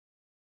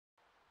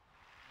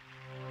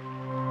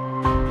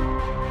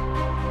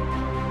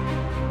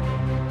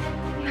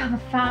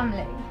have a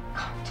family. I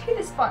can't do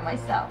this by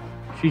myself.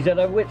 She's at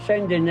her wit's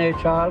end in there,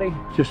 Charlie.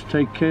 Just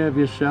take care of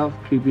yourself,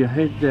 keep your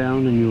head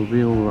down, and you'll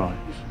be all right.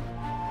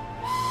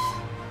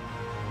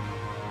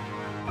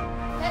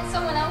 Let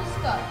someone else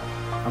go.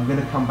 I'm going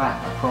to come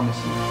back, I promise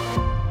you.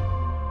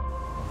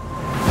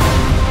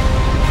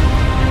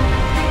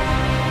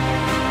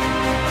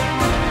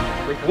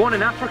 We've won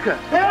in Africa.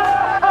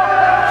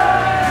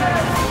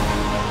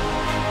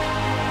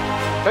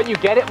 Don't you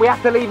get it? We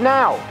have to leave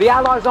now. The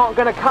Allies aren't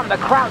going to come. The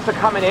Krauts are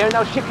coming here and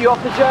they'll ship you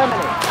off to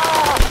Germany.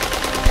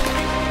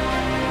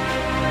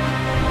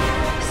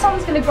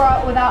 Someone's going to grow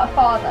up without a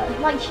father,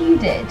 like you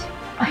did.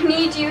 I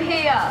need you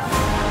here.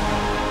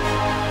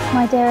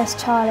 My dearest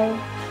Charlie,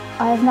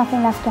 I have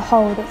nothing left to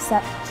hold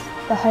except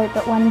the hope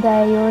that one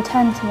day you'll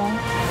return to me.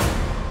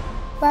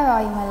 Where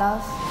are you, my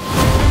love?